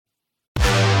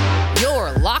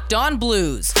Locked On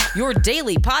Blues, your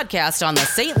daily podcast on the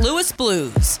St. Louis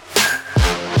Blues.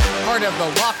 Part of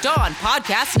the Locked On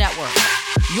Podcast Network,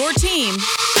 your team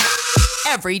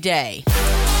every day.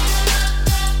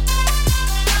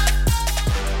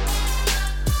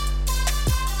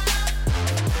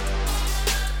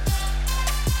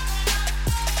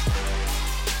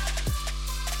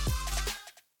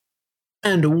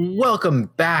 And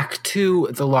welcome back to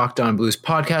the Locked On Blues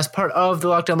podcast, part of the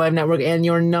Locked On Live Network and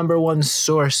your number one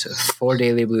source for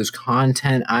daily Blues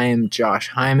content. I am Josh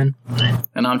Hyman.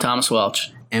 And I'm Thomas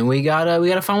Welch. And we got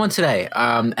a fun one today.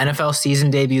 NFL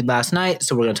season debuted last night,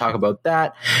 so we're going to talk about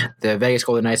that. The Vegas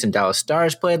Golden Knights and Dallas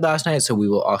Stars played last night, so we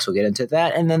will also get into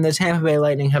that. And then the Tampa Bay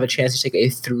Lightning have a chance to take a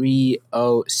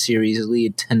 3-0 series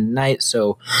lead tonight,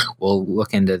 so we'll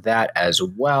look into that as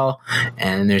well.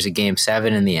 And there's a Game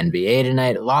 7 in the NBA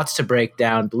tonight. Lots to break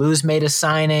down. Blues made a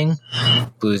signing.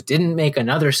 Blues didn't make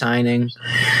another signing.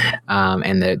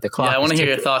 And the clock. Yeah, I want to hear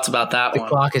your thoughts about that one. The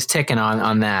clock is ticking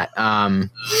on that.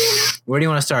 Where do you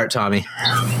want to start, Tommy?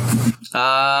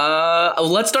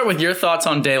 Let's start with your thoughts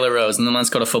on De La Rose, and then let's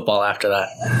go to football after that.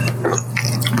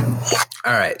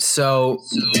 All right, so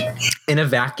in a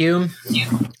vacuum,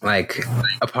 like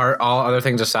apart all other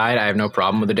things aside, I have no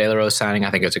problem with the De La Rose signing.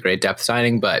 I think it's a great depth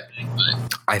signing, but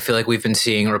I feel like we've been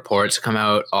seeing reports come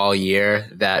out all year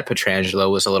that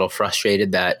Pietrangelo was a little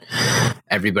frustrated that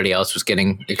everybody else was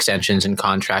getting extensions and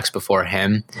contracts before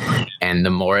him. And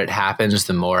the more it happens,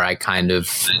 the more I kind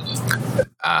of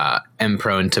am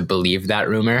prone to believe that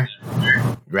rumor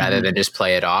rather than just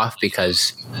play it off,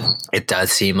 because it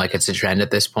does seem like it's a trend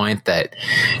at this point that,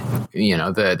 you know,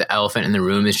 the elephant in the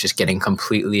room is just getting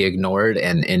completely ignored.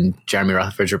 And Jeremy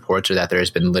Rutherford's reports are that there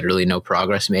has been literally no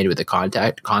progress made with the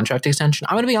contract extension.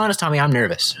 I'm going to be honest, Tommy, I'm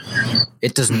nervous.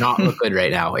 It does not look good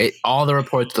right now. All the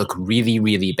reports look really,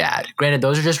 really bad. Granted,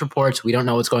 those are just reports. We don't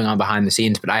know what's going on behind the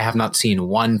scenes, but I have not seen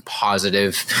one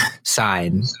positive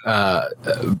sign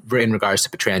in regards to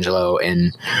Pietrangelo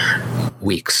in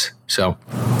weeks. So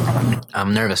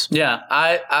I'm nervous. Yeah,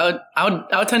 I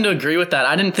would tend to agree with that.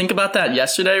 I didn't think about that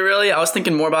yesterday, really. I was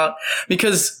thinking more about,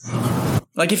 because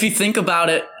like if you think about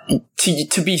it,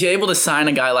 to be able to sign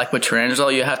a guy like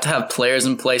Pietrangelo, you have to have players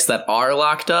in place that are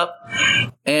locked up.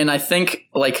 And I think,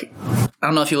 like, I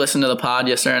don't know if you listened to the pod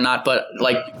yesterday or not, but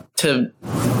like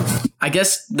I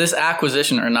guess this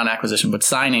acquisition, or not acquisition, but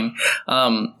signing,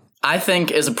 I think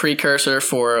is a precursor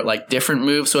for like different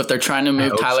moves. So if they're trying to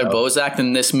move Tyler Bozak,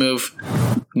 then this move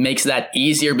makes that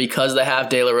easier because they have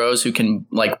De La Rose who can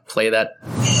like play that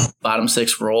bottom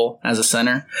six role as a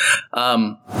center.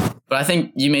 But I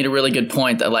think you made a really good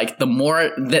point that like the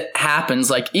more that happens,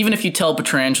 like even if you tell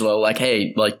Pietrangelo like,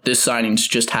 hey, like this signing's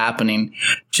just happening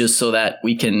just so that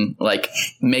we can like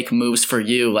make moves for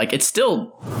you, like it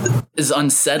still is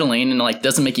unsettling and like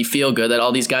doesn't make you feel good that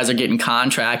all these guys are getting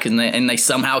contracts and they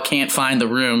somehow can't find the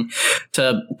room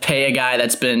to pay a guy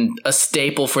that's been a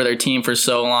staple for their team for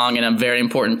so long and a very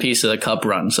important piece of the cup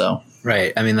run. So.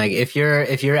 Right. I mean, like if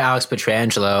you're Alex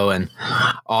Pietrangelo and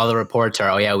all the reports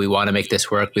are, oh yeah, we want to make this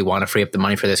work, we want to free up the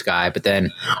money for this guy, but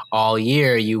then all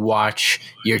year you watch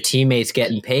your teammates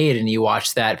getting paid and you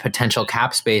watch that potential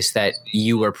cap space that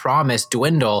you were promised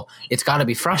dwindle, it's got to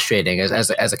be frustrating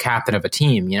as a captain of a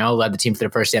team, you know, led the team to the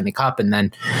first Stanley Cup. And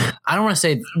then I don't want to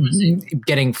say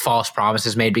getting false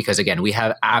promises made, because again, we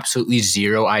have absolutely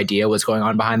zero idea what's going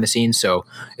on behind the scenes, so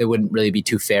it wouldn't really be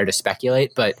too fair to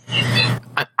speculate. But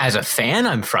as a fan,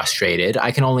 I'm frustrated.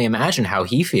 I can only imagine how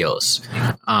he feels.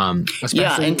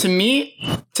 Yeah, and to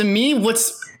me,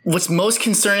 what's most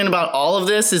concerning about all of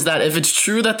this is that if it's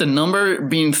true that the number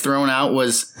being thrown out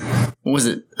was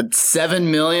it $7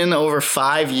 million over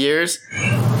 5 years,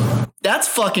 that's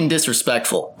fucking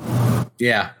disrespectful.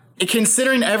 Yeah.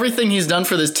 Considering everything he's done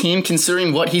for this team,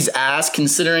 considering what he's asked,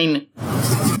 considering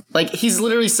like he's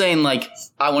literally saying like,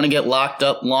 I want to get locked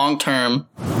up long term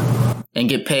and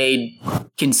get paid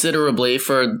considerably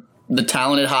for the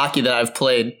talented hockey that I've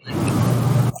played.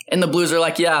 And the Blues are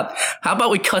like, yeah, how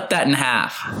about we cut that in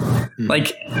half?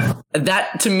 Like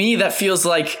that, to me, that feels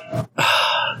like,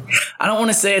 I don't want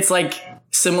to say it's like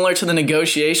similar to the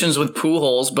negotiations with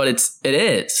Pujols, but it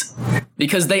is,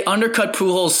 because they undercut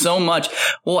Pujols so much.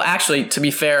 Well, actually, to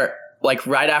be fair, like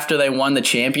right after they won the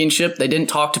championship, they didn't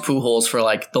talk to Pujols for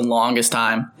like the longest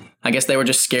time. I guess they were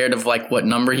just scared of like what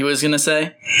number he was going to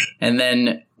say. And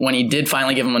then when he did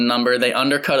finally give him a number, they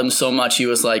undercut him so much. He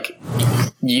was like,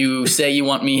 you say you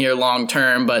want me here long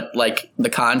term, but like the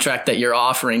contract that you're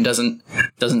offering doesn't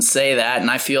say that.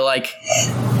 And I feel like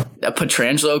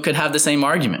Pietrangelo could have the same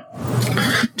argument.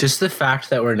 Just the fact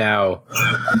that we're now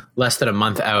less than a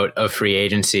month out of free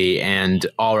agency and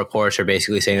all reports are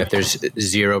basically saying that there's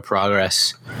zero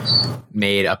progress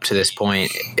made up to this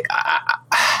point.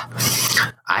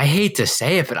 I hate to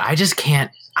say it, but I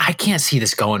can't see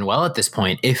this going well at this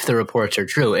point. If the reports are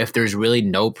true, if there's really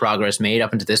no progress made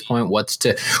up until this point, what's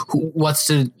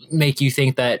to make you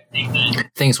think that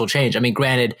things will change? I mean,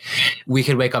 granted, we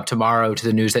could wake up tomorrow to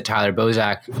the news that Tyler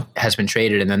Bozak has been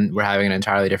traded, and then we're having an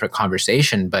entirely different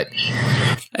conversation. But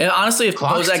honestly, if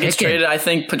Bozak gets traded, I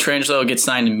think Pietrangelo gets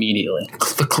signed immediately.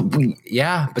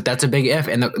 Yeah, but that's a big if,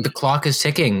 and the clock is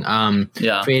ticking.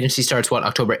 Free agency starts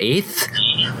October 8th.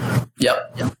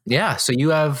 Yep. Yeah, so you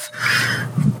have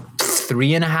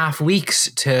 3.5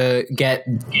 weeks to get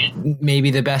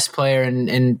maybe the best player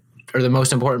or the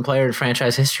most important player in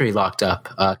franchise history locked up,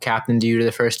 captained you to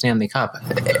the first Stanley Cup.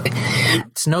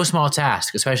 It's no small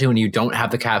task, especially when you don't have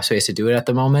the cap space to do it at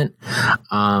the moment.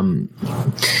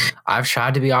 I've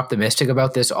tried to be optimistic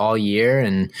about this all year,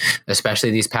 and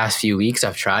especially these past few weeks,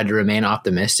 I've tried to remain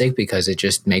optimistic because it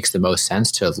just makes the most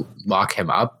sense to lock him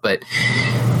up. But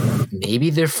maybe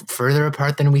they're further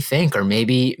apart than we think, or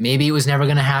maybe it was never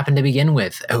going to happen to begin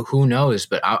with. Who knows?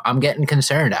 But I'm getting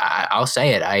concerned. I'll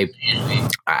say it.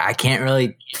 I can't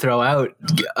really throw out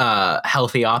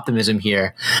healthy optimism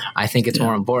here. I think it's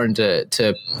more important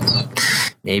to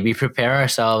maybe prepare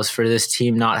ourselves for this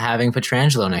team not having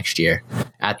Pietrangelo next year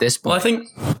at this point.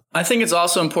 Well, I think it's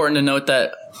also important to note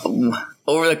that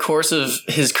over the course of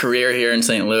his career here in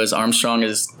St. Louis, Armstrong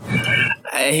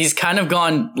he's kind of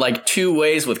gone like two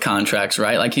ways with contracts,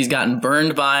 right? Like he's gotten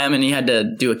burned by him and he had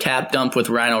to do a cap dump with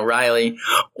Ryan O'Reilly,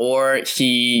 or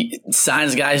he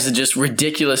signs guys to just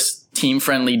ridiculous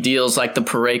team-friendly deals like the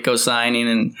Parayko signing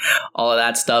and all of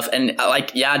that stuff. And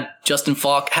Justin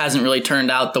Falk hasn't really turned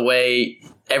out the way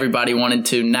everybody wanted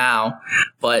to now,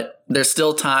 but there's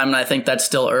still time, and I think that's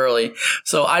still early.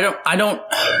 So I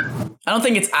don't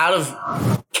think it's out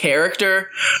of character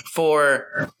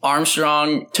for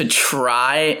Armstrong to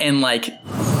try and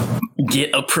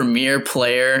get a premier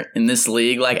player in this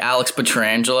league like Alex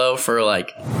Pietrangelo for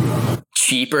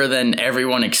cheaper than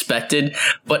everyone expected.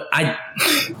 But I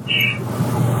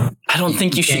don't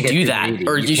think you should do that,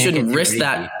 or you shouldn't risk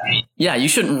that. Yeah, you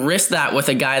shouldn't risk that with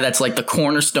a guy that's the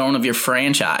cornerstone of your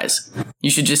franchise. You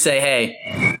should just say,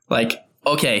 hey,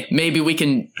 okay, maybe we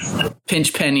can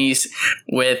pinch pennies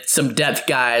with some depth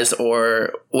guys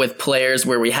or with players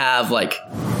where we have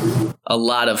a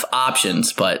lot of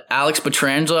options, but Alex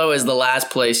Pietrangelo is the last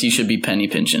place you should be penny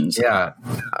pinching. Yeah.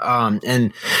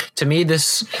 And to me,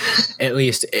 this, at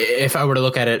least if I were to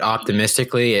look at it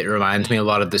optimistically, it reminds me a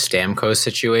lot of the Stamkos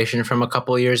situation from a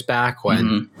couple of years back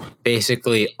when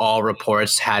basically all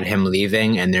reports had him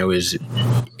leaving, and there was,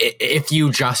 if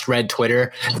you just read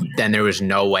Twitter, then there was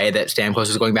no way that Stamkos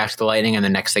was going back to the Lightning, and the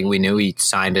next thing we knew, he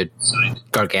signed a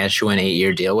gargantuan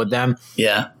 8-year deal with them.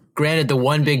 Yeah. Granted, the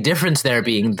one big difference there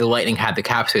being the Lightning had the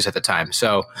cap space at the time.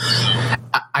 So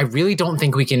I really don't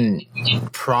think we can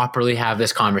properly have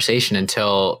this conversation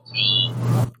until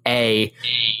A,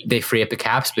 they free up the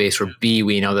cap space, or B,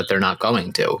 we know that they're not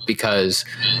going to. Because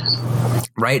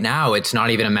right now, it's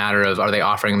not even a matter of are they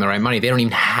offering him the right money. They don't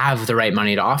even have the right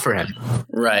money to offer him.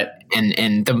 Right.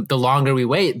 And the longer we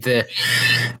wait, the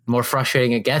more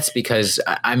frustrating it gets, because,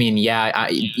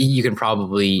 you can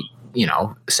probably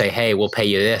say, hey, we'll pay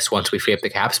you this once we free up the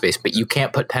cap space, but you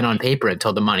can't put pen on paper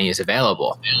until the money is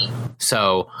available.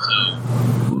 So,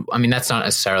 that's not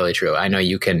necessarily true. I know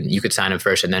you could sign him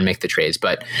first and then make the trades,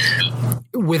 but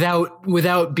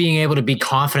without being able to be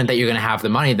confident that you're going to have the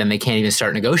money, then they can't even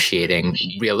start negotiating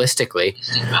realistically.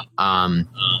 The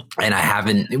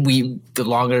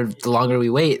longer we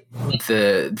wait,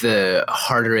 the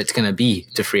harder it's going to be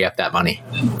to free up that money.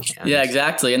 Yeah,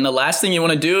 exactly. And the last thing you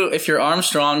want to do if you're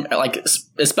Armstrong,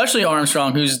 especially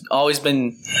Armstrong, who's always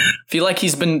feel like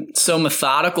he's been so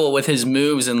methodical with his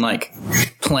moves and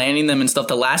planning them and stuff.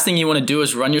 The last thing you want to do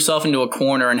is run yourself into a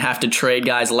corner and have to trade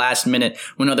guys last minute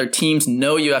when other teams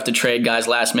know you have to trade guys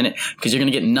last minute, because you're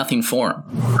going to get nothing for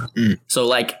them.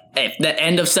 So if the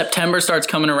end of September starts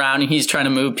coming around and he's trying to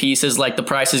move pieces, the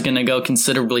price is going to go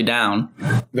considerably down.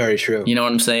 Very true. You know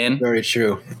what I'm saying? Very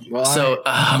true. Well,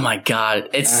 oh my God,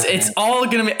 it's all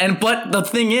going to be, but the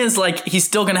thing is, he's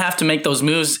still going to have to make those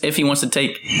moves if he wants to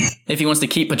keep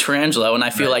Pietrangelo, and I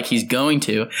feel like he's going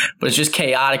to, but it's just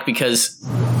chaotic because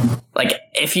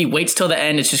if he waits till the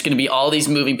end, it's just going to be all these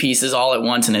moving pieces all at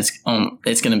once, and it's going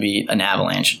to be an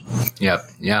avalanche. Yep.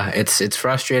 Yeah. It's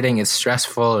frustrating. It's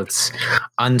stressful. It's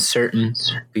uncertain.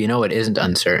 But it isn't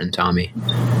uncertain, Tommy.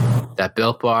 that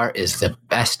Built Bar is the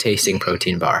best tasting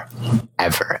protein bar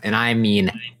ever. And I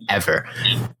mean ever.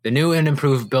 The new and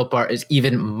improved Built Bar is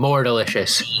even more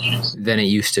delicious than it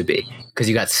used to be because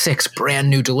you got 6 brand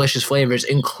new delicious flavors,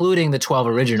 including the 12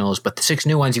 originals. But the 6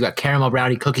 new ones, you got caramel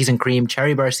brownie, cookies and cream,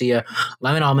 cherry barcia,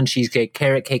 lemon almond cheesecake,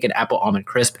 carrot cake, and apple almond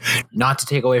crisp. Not to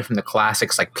take away from the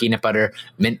classics like peanut butter,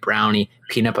 mint brownie,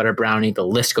 peanut butter brownie. The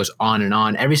list goes on and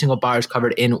on. Every single bar is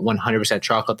covered in 100%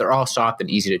 chocolate. They're all soft and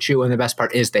easy to chew. And the best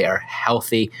part is they are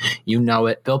healthy. You know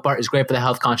it. Built Bar is great for the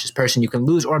health conscious person. You can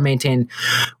lose or maintain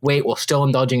weight while still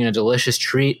indulging in a delicious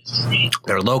treat.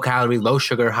 They're low calorie, low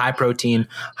sugar, high protein,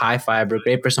 high fiber,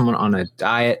 great for someone on a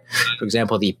diet. For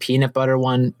example, the peanut butter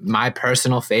one, my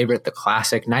personal favorite, the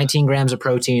classic, 19 grams of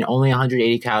protein, only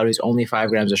 180 calories, only 5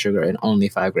 grams of sugar, and only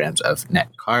 5 grams of net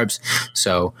carbs.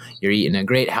 So you're eating a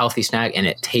great healthy snack and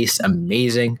it tastes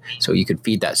amazing. So you could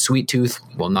feed that sweet tooth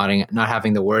while not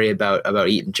having to worry about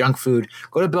eating junk food.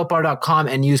 Go to BuiltBar.com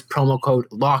and use promo code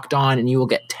LOCKEDON and you will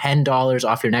get $10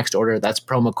 off your next order. That's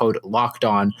promo code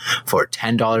LOCKEDON for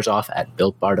 $10 off at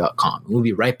BuiltBar.com. We'll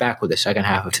be right back with the second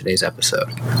half of today's episode.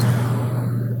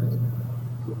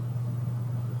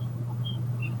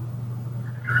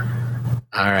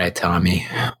 All right, Tommy,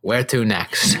 where to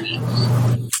next?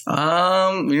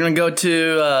 We're gonna go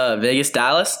to Vegas,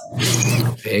 Dallas.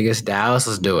 Vegas, Dallas.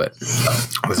 Let's do it.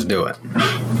 Let's do it.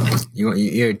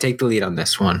 You take the lead on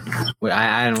this one.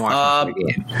 I didn't watch much of the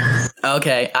game.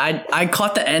 Okay, I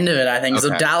caught the end of it. I think okay.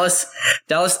 So.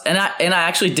 Dallas, and I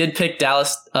actually did pick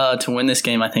Dallas to win this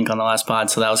game. I think on the last pod,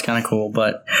 so that was kind of cool.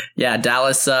 But yeah,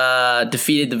 Dallas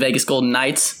defeated the Vegas Golden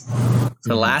Knights.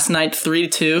 So last night,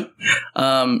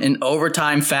 3-2, in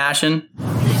overtime fashion.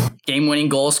 Game-winning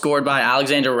goal scored by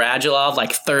Alexander Radulov,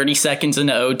 like 30 seconds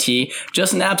into OT.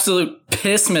 Just an absolute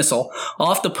piss missile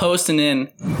off the post and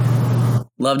in.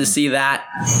 Love to see that.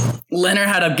 Leonard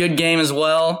had a good game as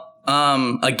well.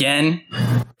 Again,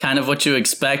 kind of what you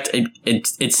expect.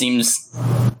 It seems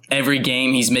every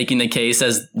game he's making the case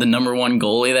as the number one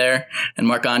goalie there. And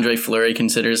Marc-Andre Fleury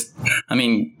continues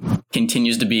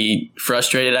to be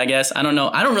frustrated, I guess. I don't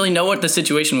know. I don't really know what the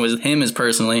situation with him is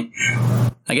personally.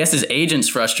 I guess his agent's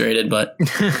frustrated, but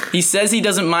he says he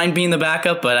doesn't mind being the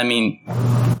backup. But I mean,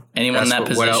 anyone in that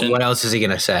position. What else is he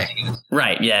going to say?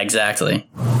 Right. Yeah, exactly.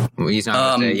 He's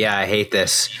not going to say, yeah, I hate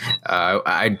this.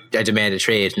 I demand a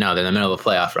trade. No, they're in the middle of a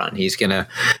playoff run. He's going to,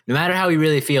 no matter how he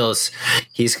really feels,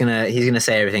 he's going to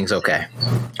say everything's okay.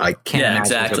 I can't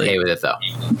imagine he's okay with it, though.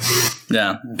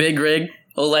 Yeah. Big rig.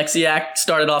 Oleksiak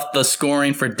started off the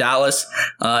scoring for Dallas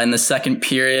in the second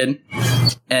period.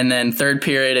 And then third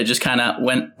period, it just kind of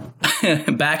went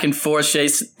back and forth.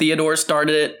 Chase Theodore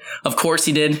started it. Of course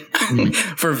he did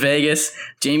for Vegas.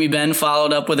 Jamie Benn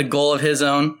followed up with a goal of his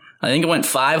own. I think it went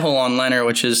 5-hole on Leonard,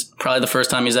 which is probably the first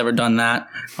time he's ever done that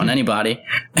on anybody.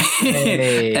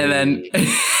 Hey. and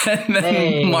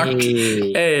then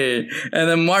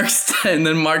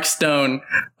Mark Stone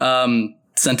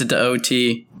sent it to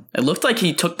OT. It looked like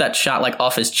he took that shot like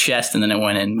off his chest and then it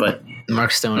went in, but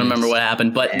Mark Stone. I don't remember what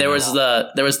happened. But there was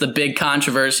the big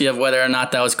controversy of whether or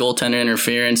not that was goaltender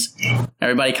interference.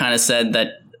 Everybody kind of said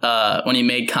that when he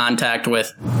made contact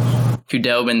with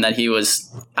Khudobin that he was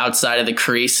outside of the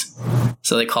crease,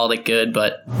 so they called it good.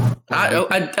 But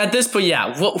at this point,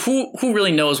 yeah, who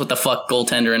really knows what the fuck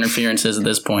goaltender interference is at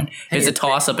this point? It's a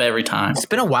toss up every time. It's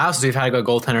been a while since we've had a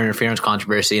goaltender interference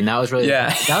controversy, and that was really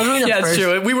it's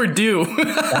true. We were due.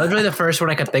 That was really the first one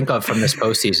I could think of from this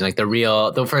postseason, like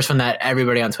the first one that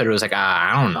everybody on Twitter was like,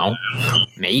 I don't know,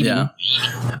 maybe. Yeah.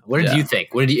 What did you think?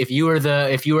 If you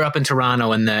were up in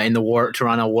Toronto in the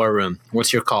Toronto War Room?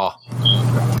 What's your call?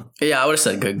 Yeah, I would have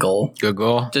said good goal. Good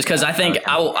goal. Just because I think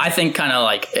kind of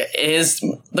like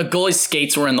the goalie's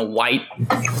skates were in the white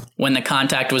when the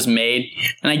contact was made,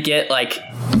 and I get like,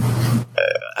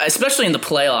 especially in the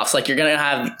playoffs, like you're gonna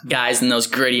have guys in those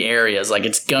gritty areas, like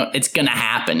it's gonna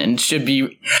happen, and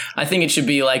I think it should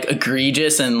be like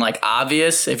egregious and like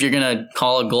obvious if you're gonna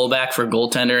call a goal back for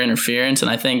goaltender interference. And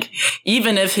I think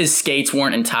even if his skates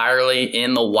weren't entirely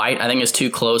in the white, I think it's too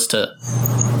close to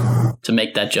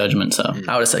make that judgment. So I would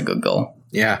have said good goal.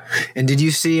 Yeah. And did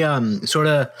you see sort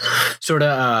of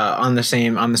on the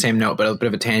same note, but a bit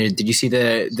of a tangent, did you see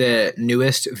the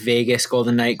newest Vegas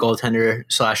Golden Knight goaltender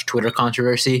 / Twitter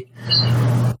controversy?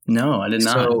 No, I did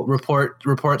not. So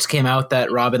reports came out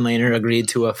that Robin Lehner agreed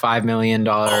to a $5 million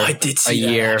a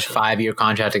year, 5-year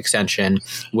contract extension,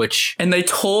 and they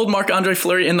told Marc-Andre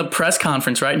Fleury in the press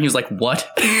conference, right? And he was like, "What?"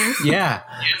 Yeah.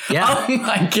 Oh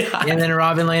my god! And then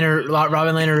Robin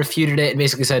Lehner refuted it and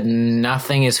basically said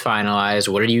nothing is finalized.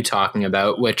 What are you talking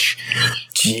about? Which,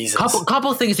 Jesus,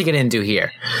 couple things to get into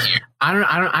here.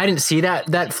 I didn't see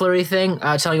that Fleury thing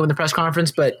telling him in the press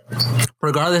conference, but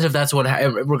regardless if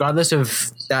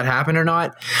that happened or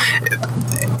not,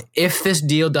 if this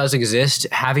deal does exist,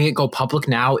 having it go public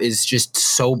now is just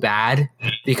so bad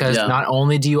because not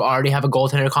only do you already have a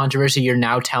goaltender controversy, you're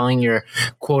now telling your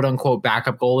quote unquote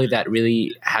backup goalie that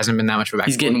really hasn't been that much of a backup.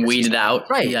 He's getting weeded out.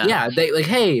 Right. Yeah. They like,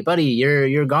 hey, buddy,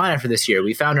 you're gone after this year.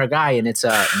 We found our guy and it's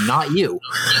not you.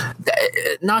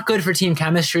 Not good for team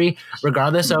chemistry,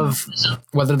 regardless of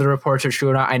whether the reports are true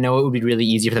or not. I know it would be really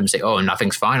easy for them to say, oh,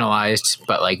 nothing's finalized,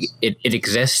 but like it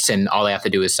exists and all they have to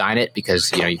do is sign it because,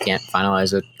 you can't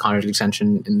finalize a contract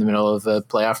extension in the middle of a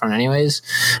playoff run anyways.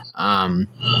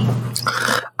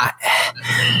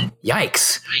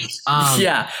 Yikes.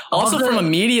 Also from a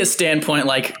media standpoint,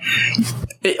 like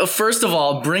first of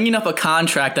all, bringing up a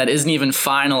contract that isn't even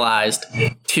finalized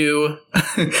to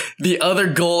the other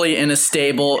goalie in a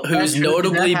stable who's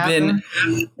notably been,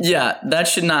 that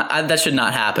should not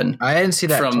happen. I didn't see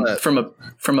that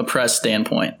from a press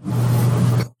standpoint.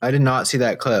 I did not see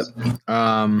that clip.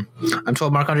 I'm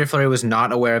told Marc-Andre Fleury was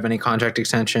not aware of any contract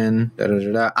extension. I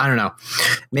don't know.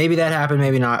 Maybe that happened,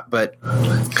 maybe not. But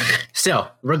still,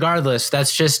 regardless,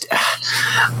 that's just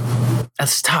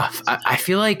that's tough. I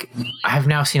feel like I've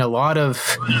now seen a lot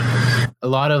of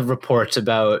reports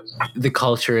about the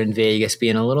culture in Vegas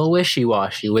being a little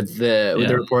wishy-washy with the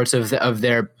reports of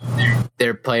their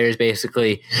players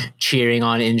basically cheering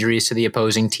on injuries to the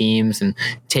opposing teams and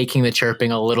taking the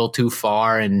chirping a little too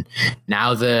far. And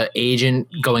now the agent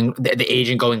going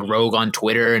rogue on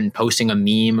Twitter and posting a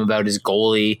meme about his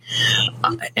goalie.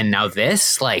 And now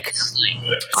this, like,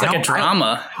 it's like a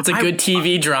drama. It's a good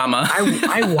TV drama.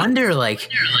 I wonder, like,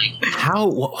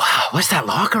 what's that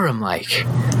locker room like?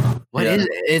 What is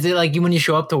it? Is it like when you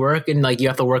show up to work and like you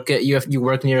have to work you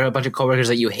work near a bunch of coworkers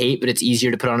that you hate, but it's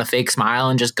easier to put on a fake smile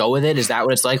and just go with it? Is that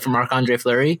what it's like for Marc-Andre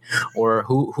Fleury, or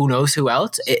who knows who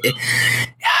else?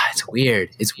 It's weird.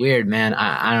 It's weird, man.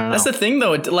 I don't know. That's the thing,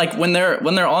 though. Like when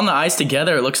they're on the ice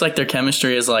together, it looks like their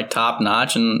chemistry is like top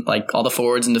notch, and like all the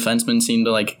forwards and defensemen seem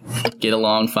to like get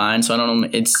along fine. So I don't know.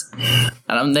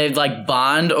 They like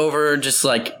bond over just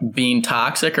like being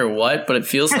toxic or what, but it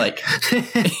feels like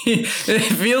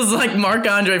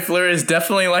Marc-Andre Fleury is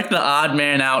definitely like the odd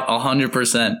man out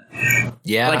 100%.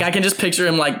 Yeah. Like I can just picture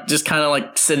him like just kind of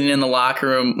like sitting in the locker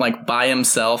room like by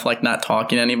himself, like not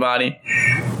talking to anybody.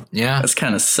 Yeah. That's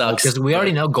kind of sucks. Because we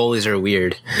already know goalies are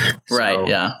weird. Right,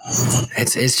 yeah.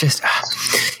 It's just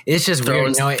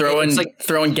weird.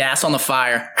 Throwing gas on the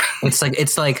fire.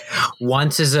 It's like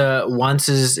once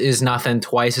is nothing,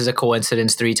 twice is a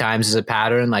coincidence, three times is a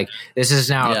pattern. Like this is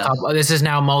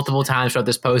now multiple times throughout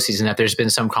this postseason that there's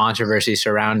been some controversy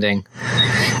surrounding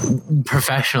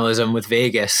professionalism with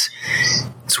Vegas.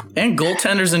 And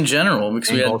goaltenders in general,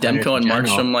 because we had Demko and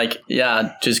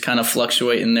Markstrom, just kind of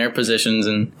fluctuate in their positions,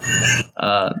 and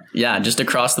just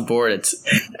across the board,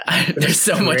 there's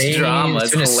so much drama.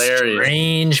 It's hilarious.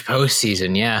 Strange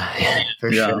postseason, for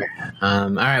sure. All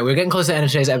right, we're getting close to the end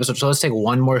of today's episode, so let's take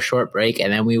one more short break,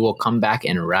 and then we will come back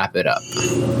and wrap it up.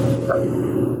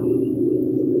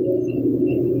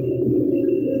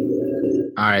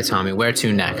 All right, Tommy, where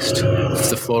to next?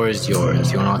 The floor is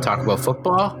yours. You want to talk about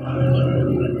football?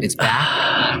 It's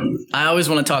back. I always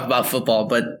want to talk about football,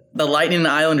 but the Lightning and the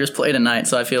Islanders play tonight,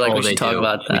 so I feel like we should talk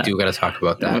about that. We do got to talk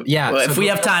about that. Yeah. Well, if we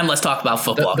have time, let's talk about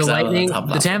football.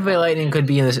 The Tampa Bay Lightning could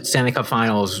be in the Stanley Cup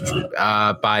Finals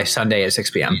by Sunday at 6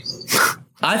 p.m.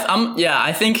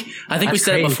 I think we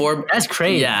said it before. That's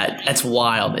crazy. Yeah, that's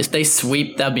wild. If they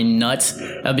sweep, that'd be nuts.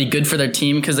 That'd be good for their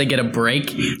team because they get a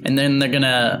break, and then they're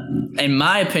gonna, in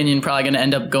my opinion, probably gonna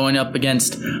end up going up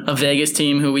against a Vegas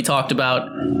team who we talked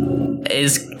about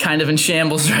is kind of in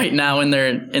shambles right now in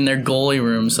their goalie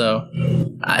room. So,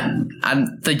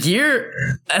 the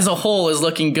year as a whole is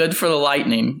looking good for the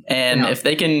Lightning, and if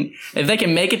they can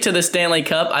make it to the Stanley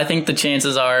Cup, I think the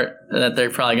chances are that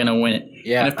they're probably gonna win it.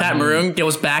 Yeah, and if Pat Maroon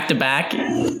goes back to back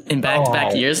in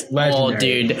back-to-back years,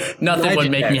 dude, nothing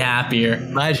would make me happier.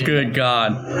 Legendary. Good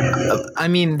God. I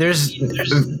mean,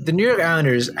 the New York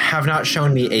Islanders have not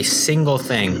shown me a single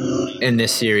thing in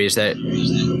this series that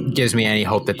gives me any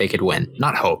hope that they could win.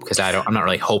 Not hope, because I'm not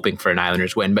really hoping for an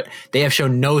Islanders win, but they have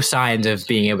shown no signs of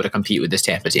being able to compete with this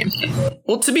Tampa team.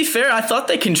 Well, to be fair, I thought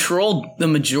they controlled the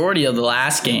majority of the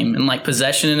last game and like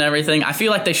possession and everything. I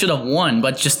feel like they should have won,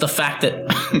 but just the fact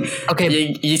that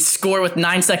you score with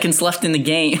 9 seconds left in the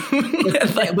game,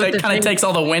 that kind of takes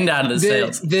all the wind out of the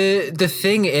sails. The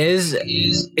thing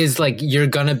is like you're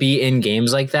gonna be in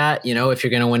games like that. You know, if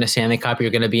you're gonna win a Stanley Cup,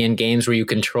 you're gonna be in games where you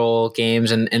control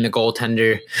games and the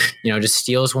goaltender, just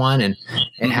steals one, and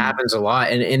it happens a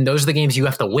lot. And those are the games you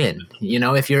have to win. You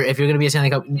know, if you're gonna be a Stanley Stanley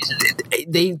Cup,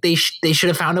 they should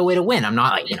have found a way to win. I'm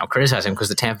not criticizing because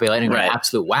the Tampa Bay Lightning are an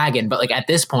absolute wagon, but like at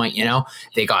this point,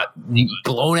 they got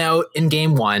blown out in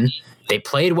game 1. They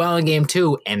played well in game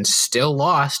 2 and still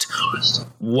lost.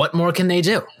 What more can they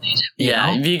do?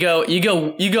 Yeah, if you go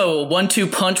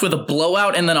 1-2 punch with a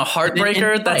blowout and then a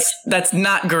heartbreaker. That's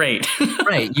not great.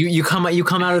 Right. You come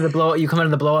out of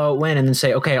the blowout win and then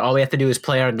say, okay, all we have to do is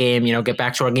play our game. Get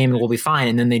back to our game and we'll be fine.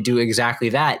 And then they do exactly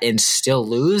that and still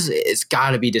lose. It's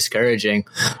got to be discouraging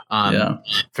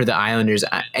for the Islanders.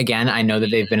 Again, I know that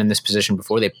they've been in this position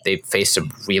before. They've faced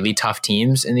some really tough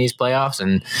teams in these playoffs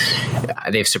and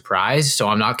they've surprised. So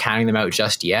I'm not counting them out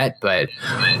just yet, but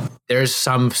there's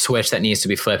some switch that needs to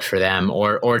be flipped for them,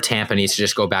 or Tampa needs to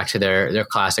just go back to their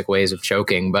classic ways of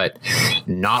choking, but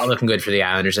not looking good for the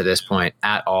Islanders at this point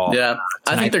at all. Yeah,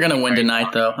 I think they're going to win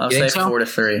tonight, though. I'll say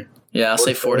 4-3. Yeah, I'll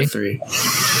say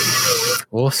 4-3.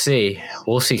 We'll see.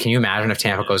 Can you imagine if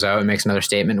Tampa goes out and makes another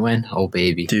statement win? Oh,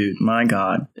 baby. Dude, my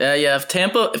God. Yeah, if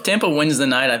Tampa wins the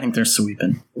night, I think they're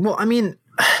sweeping. Well, I mean,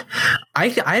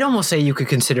 I'd almost say you could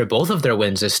consider both of their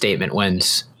wins as statement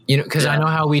wins. Because I know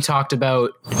how we talked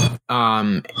about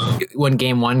when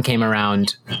game 1 came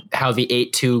around, how the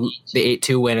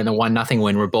 8-2 win and the 1-0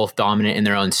 win were both dominant in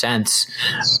their own sense.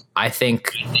 I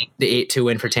think the 8-2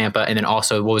 win for Tampa, and then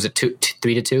also, what was it, 3-2,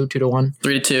 2-1?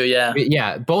 3-2, yeah.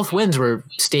 Yeah, both wins were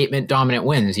statement dominant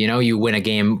wins. You win a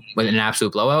game with an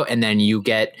absolute blowout, and then you're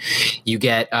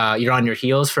on your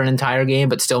heels for an entire game,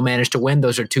 but still manage to win.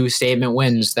 Those are 2 statement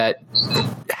wins that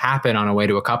happen on a way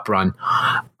to a cup run.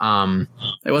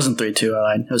 It wasn't 3-2. I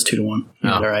lied. It was 2-1.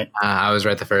 All right. I was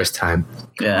right the first time.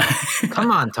 Yeah.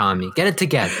 Come on, Tommy, get it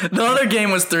together. The other game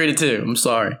was 3-2. I'm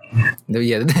sorry.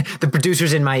 Yeah, the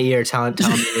producers in my ear telling me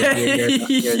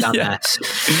you're a dumbass.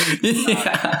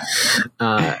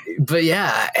 Yeah. But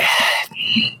yeah,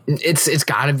 it's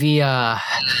got to be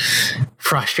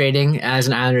frustrating as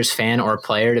an Islanders fan or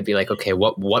player to be like, okay,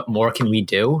 what more can we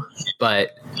do?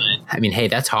 But I mean, hey,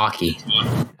 that's hockey.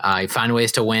 You find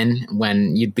ways to win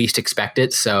when you'd least expect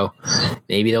it, so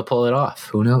maybe they'll pull it off.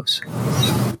 Who knows?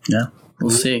 Yeah. We'll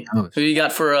see. Who you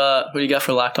got for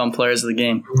locked on players of the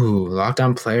game? Ooh, locked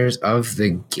on players of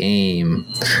the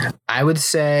game. I would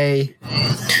say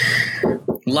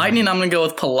Lightning. I'm gonna go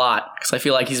with Palat because I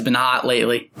feel like he's been hot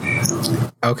lately.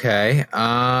 Okay,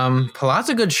 Palat's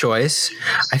a good choice.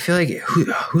 I feel like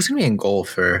who's gonna be in goal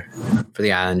for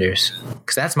the Islanders?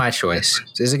 Because that's my choice.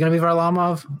 Is it gonna be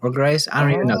Varlamov or Grace? I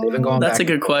don't even know. They've been going. That's back.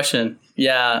 A good question.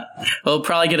 Yeah, we'll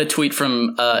probably get a tweet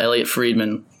from Elliot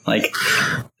Friedman. Like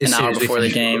an hour before the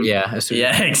game. Yeah,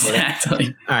 exactly.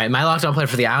 All right, my locked on player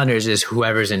for the Islanders is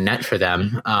whoever's in net for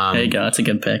them. There you go. That's a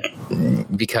good pick.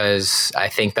 Because I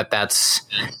think that's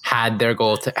had their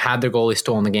goalie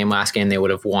stolen the game last game, they would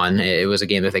have won. It was a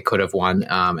game that they could have won,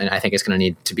 and I think it's going to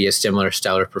need to be a similar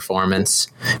stellar performance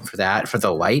for that. For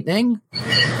the Lightning,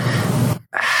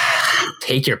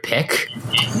 take your pick.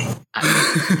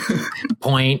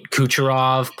 Point,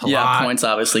 Kucherov, Palat. Yeah, Point's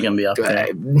obviously going to be up there.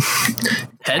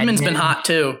 Hedman's been hot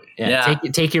too. Yeah.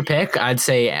 Take your pick. I'd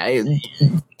say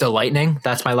the Lightning.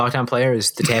 That's my lockdown player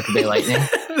is the Tampa Bay Lightning.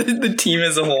 The team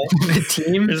as a whole. The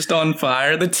team is just on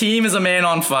fire. The team is a man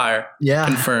on fire. Yeah.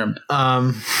 Confirmed.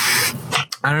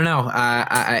 I don't know.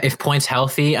 If Point's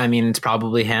healthy, I mean, it's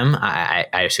probably him. I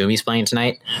assume he's playing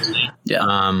tonight.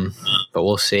 Yeah. But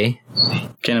we'll see.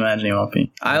 Can't imagine he won't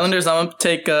be. Islanders, I'm gonna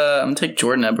take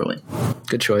Jordan Eberle.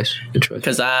 Good choice.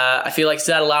 Because I feel like he's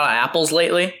had a lot of apples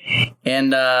lately,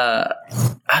 and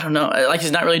I don't know, like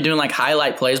he's not really doing like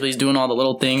highlight plays, but he's doing all the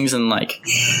little things and like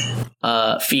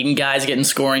feeding guys, getting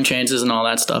scoring chances and all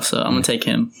that stuff. So I'm gonna take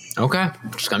him. Okay,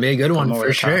 it's gonna be a good one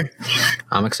for sure.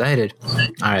 I'm excited.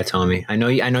 All right, Tommy. I know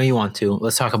you want to.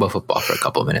 Let's talk about football for a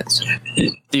couple of minutes,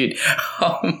 dude.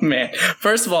 Oh man.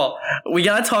 First of all, we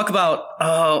gotta talk about.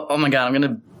 Oh my God, I'm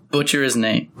gonna butcher his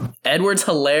name.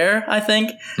 Edwards-Helaire, I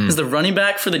think, is the running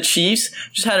back for the Chiefs.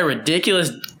 Just had a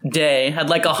ridiculous day. Had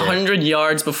like 100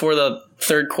 yards before the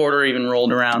third quarter even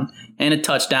rolled around, and a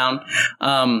touchdown.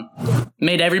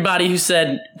 Made everybody who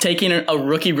said taking a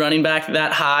rookie running back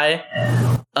that high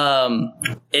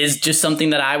is just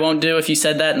something that I won't do. If you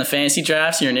said that in the fantasy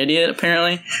drafts, you're an idiot,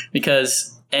 apparently,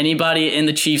 because anybody in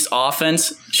the Chiefs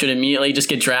offense should immediately just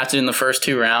get drafted in the first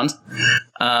 2 rounds.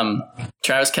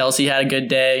 Travis Kelce had a good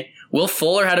day. Will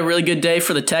Fuller had a really good day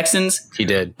for the Texans. He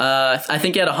did. I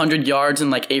think he had 100 yards and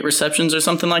like 8 receptions or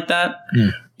something like that.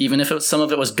 even if some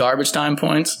of it was garbage time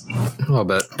points. A little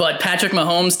bit. But Patrick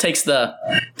Mahomes takes the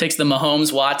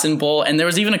Mahomes Watson Bowl, and there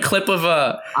was even a clip of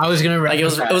I was gonna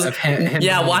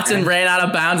Watson ran out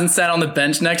of bounds and sat on the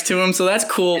bench next to him, so that's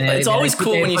cool. It's always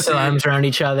cool when you put see their arms around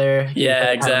each other.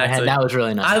 Yeah, exactly. That was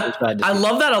really nice. I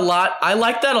love that a lot. I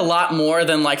like that a lot more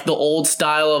than like the old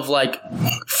style of like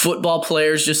football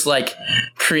players just like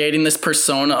creating this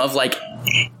persona of like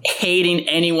hating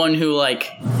anyone who like,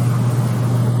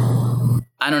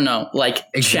 I don't know,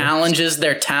 like challenges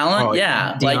their talent. Oh,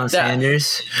 yeah. Deion like that.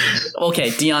 Sanders. Okay.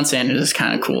 Deion Sanders is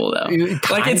kind of cool though.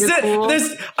 Like cool.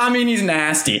 He's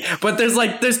nasty, but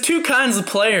there's two kinds of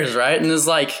players, right? And there's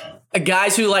like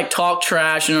guys who like talk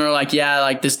trash and are like, yeah,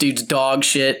 like this dude's dog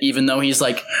shit, even though he's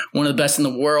like one of the best in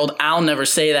the world. I'll never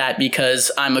say that because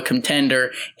I'm a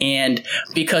contender, and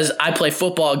because I play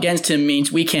football against him means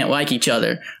we can't like each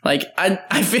other. Like I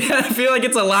feel like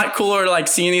it's a lot cooler to like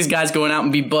seeing these guys going out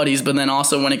and be buddies, but then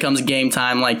also when it comes game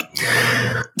time, like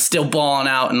still balling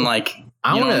out and like,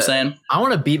 you know what I'm saying? I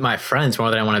want to beat my friends more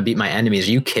than I want to beat my enemies.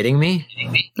 Are you kidding me?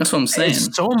 That's what I'm saying.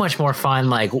 It's so much more fun,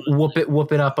 like whoop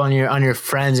it up on your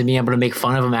friends and being able to make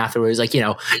fun of them afterwards. Like, you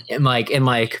know, in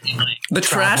the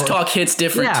trash talk hits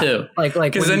different too. Like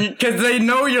because they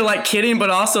know you're like kidding, but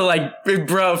also like,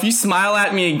 bro, if you smile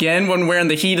at me again when we're in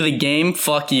the heat of the game,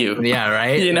 fuck you. Yeah,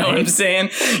 right. You know what I'm saying?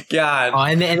 God. Oh,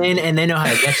 and they know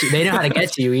how to get you. They know how to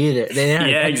get to you either. They know how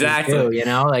to get exactly. You too, you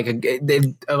know, like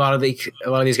a lot of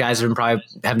these guys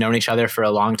have known each other for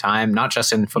a long time, not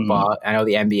just in football. I know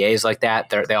the NBA is like that.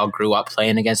 They all grew up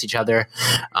playing against each other,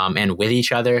 and with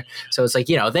each other. So it's like,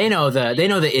 you know, they know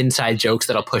the inside jokes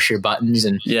that'll push your buttons,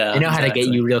 and they know how to get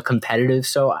you real competitive.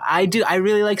 So I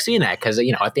really like seeing that because,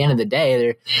 you know, at the end of the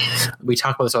day, we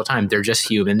talk about this all the time. They're just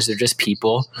humans. They're just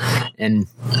people, and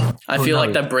I feel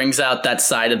like that brings out that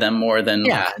side of them more than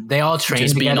they all train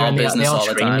just together. Being all business they all all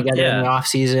the train time. together in the off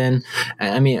season.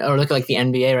 I mean, or look like the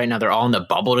NBA right now. They're all in the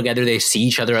bubble together. They see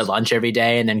each other at lunch every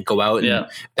day and then go out and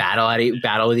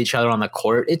battle with each other on the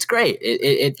court. It's great.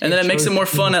 And then it makes it more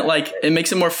fun at like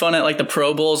the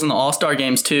Pro Bowls and the All-Star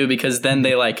games too, because then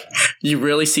they like, you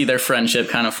really see their friendship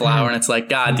kind of flower, and it's like,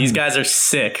 God, these guys are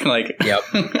sick. Like, yep,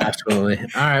 absolutely.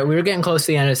 All right, we were getting close to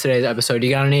the end of today's episode.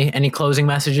 You got any closing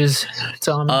messages?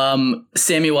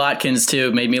 Sammy Watkins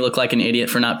too made me look like an idiot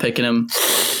for not picking him.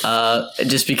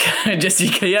 Just because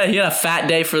he had a fat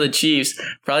day for the Chiefs.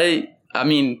 Probably. I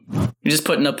mean, you're just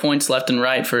putting up points left and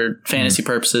right for fantasy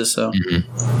purposes. So,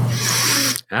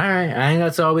 All right, I think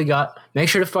that's all we got. Make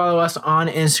sure to follow us on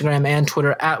Instagram and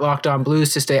Twitter at Locked On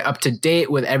Blues to stay up to date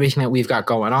with everything that we've got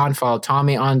going on. Follow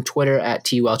Tommy on Twitter at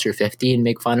TWelcher15.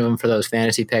 Make fun of him for those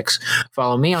fantasy picks.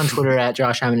 Follow me on Twitter at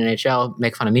Josh Hammond NHL.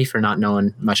 Make fun of me for not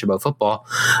knowing much about football.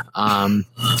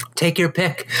 Take your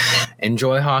pick.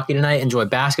 Enjoy hockey tonight. Enjoy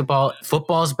basketball.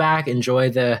 Football's back. Enjoy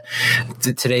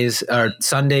today's or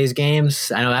Sunday's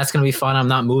games. I know that's going to be fun. I'm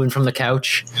not moving from the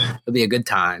couch. It'll be a good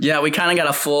time. Yeah, we kind of got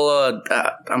a full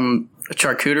a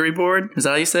charcuterie board. Is that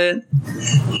how you say it?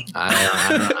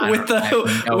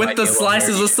 With the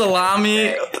slices of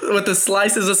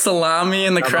salami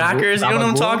and the crackers. You know what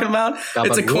I'm talking about? Gabagool?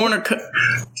 It's a corner.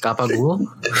 Gabagool?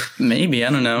 Maybe, I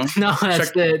don't know. No,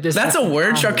 that's a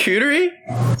word. Charcuterie.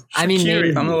 I mean, maybe,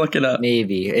 I'm gonna look it up.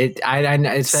 Maybe it's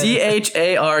CHARCEUTERIE.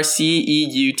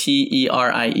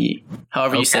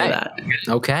 However you say that.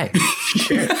 Okay.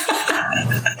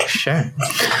 Sure.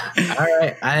 All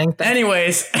right.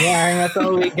 Anyways. Yeah, that's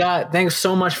all we got. Thanks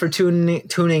so much for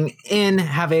tuning in.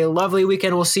 Have a lovely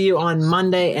weekend. We'll see you on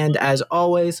Monday. And as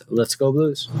always, let's go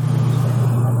Blues.